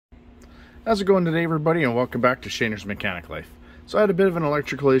How's it going today, everybody, and welcome back to Shaner's Mechanic Life. So I had a bit of an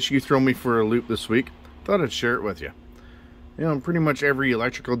electrical issue throw me for a loop this week. Thought I'd share it with you. You know, in pretty much every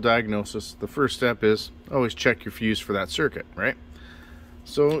electrical diagnosis, the first step is always check your fuse for that circuit, right?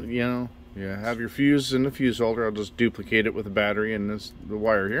 So, you know, you have your fuse in the fuse holder. I'll just duplicate it with a battery and the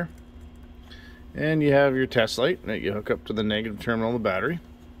wire here. And you have your test light that you hook up to the negative terminal of the battery.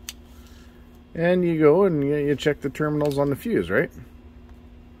 And you go and you check the terminals on the fuse, right?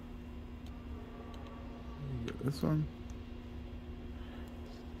 This one.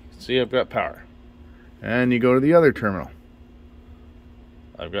 See, I've got power. And you go to the other terminal.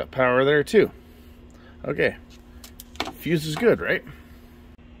 I've got power there too. Okay. Fuse is good, right?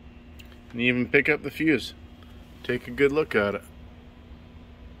 And you even pick up the fuse. Take a good look at it.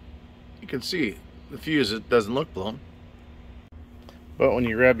 You can see the fuse, it doesn't look blown. But when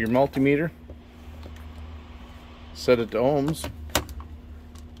you grab your multimeter, set it to ohms,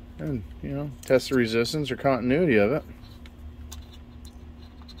 and, you know, test the resistance or continuity of it.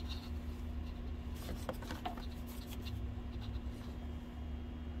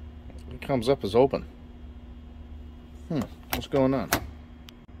 It comes up as open. What's going on?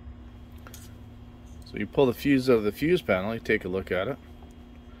 So you pull the fuse out of the fuse panel, you take a look at it,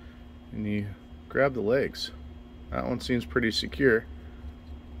 and you grab the legs. That one seems pretty secure.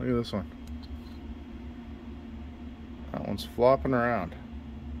 Look at this one. That one's flopping around.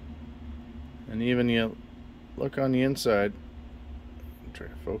 And even you look on the inside, try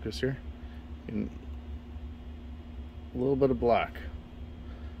to focus here, a little bit of black.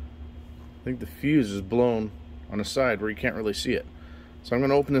 I think the fuse is blown on the side where you can't really see it. So I'm going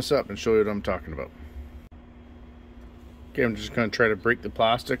to open this up and show you what I'm talking about. Okay, I'm just going to try to break the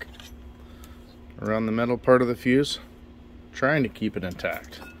plastic around the metal part of the fuse, trying to keep it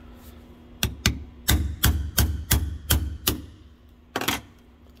intact.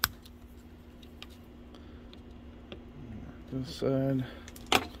 This side.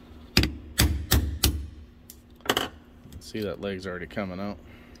 See, that leg's already coming out.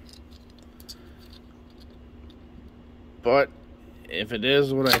 But if it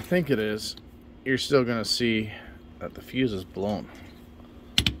is what I think it is, you're still gonna see that the fuse is blown.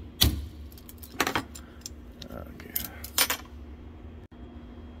 Okay.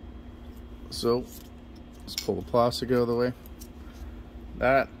 So let's pull the plastic out of the way.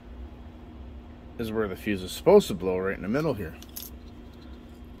 That is where the fuse is supposed to blow, right in the middle here.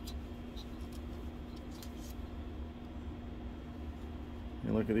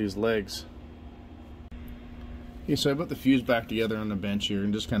 You look at these legs. Okay, so I put the fuse back together on the bench here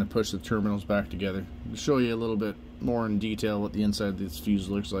and just kind of push the terminals back together to show you a little bit more in detail what the inside of this fuse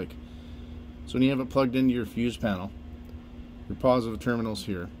looks like. So when you have it plugged into your fuse panel, your positive terminal's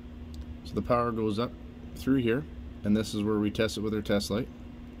here. So the power goes up through here, and this is where we test it with our test light.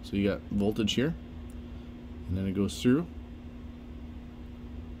 So you got voltage here, and then it goes through,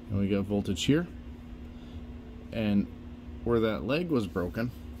 and we got voltage here, and where that leg was broken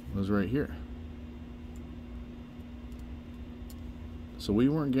was right here. So we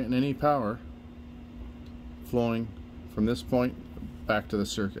weren't getting any power flowing from this point back to the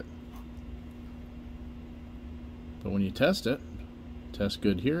circuit. But when you test it, test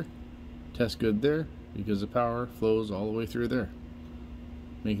good here, test good there, because the power flows all the way through there,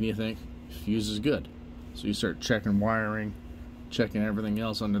 making you think fuse is good. So you start checking wiring, checking everything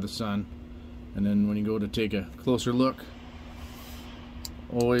else under the sun, and then when you go to take a closer look,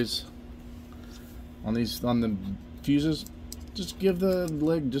 always on the fuses, just give the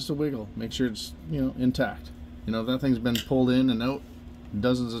leg just a wiggle. Make sure it's, you know, intact. You know, if that thing's been pulled in and out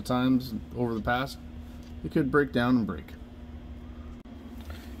dozens of times over the past, it could break down and break.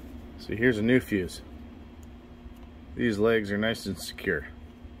 So here's a new fuse. These legs are nice and secure.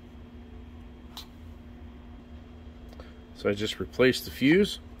 So I just replaced the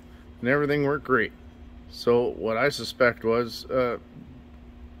fuse and everything worked great. So what I suspect was that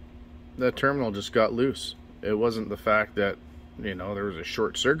terminal just got loose. It wasn't the fact that, you know, there was a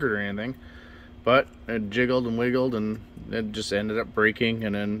short circuit or anything, but it jiggled and wiggled and it just ended up breaking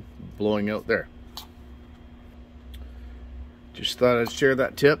and then blowing out there. Just thought I'd share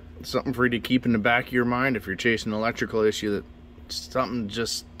that tip. Something for you to keep in the back of your mind if you're chasing an electrical issue that something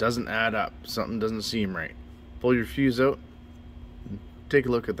just doesn't add up, something doesn't seem right. Pull your fuse out and take a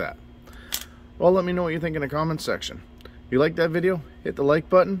look at that. Well, let me know what you think in the comments section. If you like that video, hit the like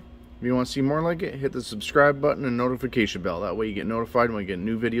button. If you want to see more like it, hit the subscribe button and notification bell. That way you get notified when we get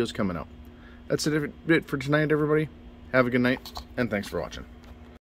new videos coming out. That's it for tonight, everybody. Have a good night, and thanks for watching.